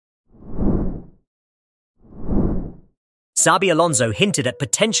Xabi Alonso hinted at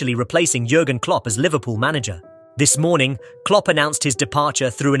potentially replacing Jurgen Klopp as Liverpool manager. This morning, Klopp announced his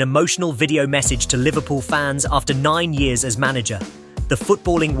departure through an emotional video message to Liverpool fans after 9 years as manager. The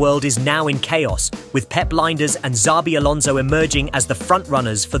footballing world is now in chaos, with Pep Lijnders and Xabi Alonso emerging as the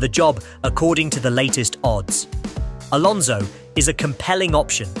frontrunners for the job according to the latest odds. Alonso is a compelling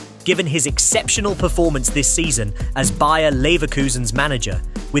option, given his exceptional performance this season as Bayer Leverkusen's manager,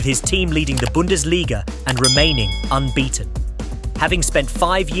 with his team leading the Bundesliga and remaining unbeaten. Having spent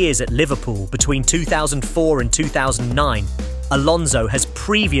 5 years at Liverpool between 2004 and 2009, Alonso has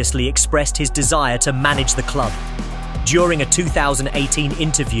previously expressed his desire to manage the club. During a 2018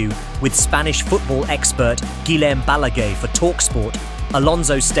 interview with Spanish football expert Guillem Balague for talkSPORT,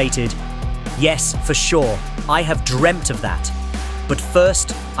 Alonso stated, "Yes, for sure, I have dreamt of that. But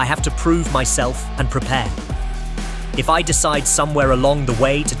first, I have to prove myself and prepare. If I decide somewhere along the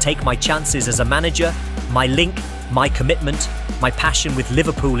way to take my chances as a manager, my link, my commitment, my passion with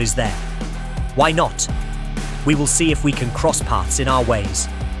Liverpool is there. Why not? We will see if we can cross paths in our ways."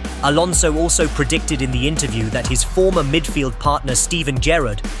 Alonso also predicted in the interview that his former midfield partner Steven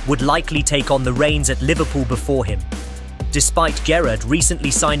Gerrard would likely take on the reins at Liverpool before him. Despite Gerrard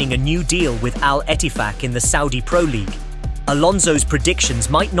recently signing a new deal with Al Ettifaq in the Saudi Pro League, Alonso's predictions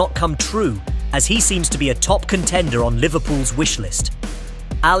might not come true, as he seems to be a top contender on Liverpool's wish list.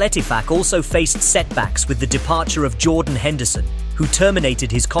 Al Ettifaq also faced setbacks with the departure of Jordan Henderson, who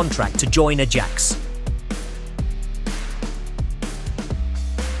terminated his contract to join Ajax.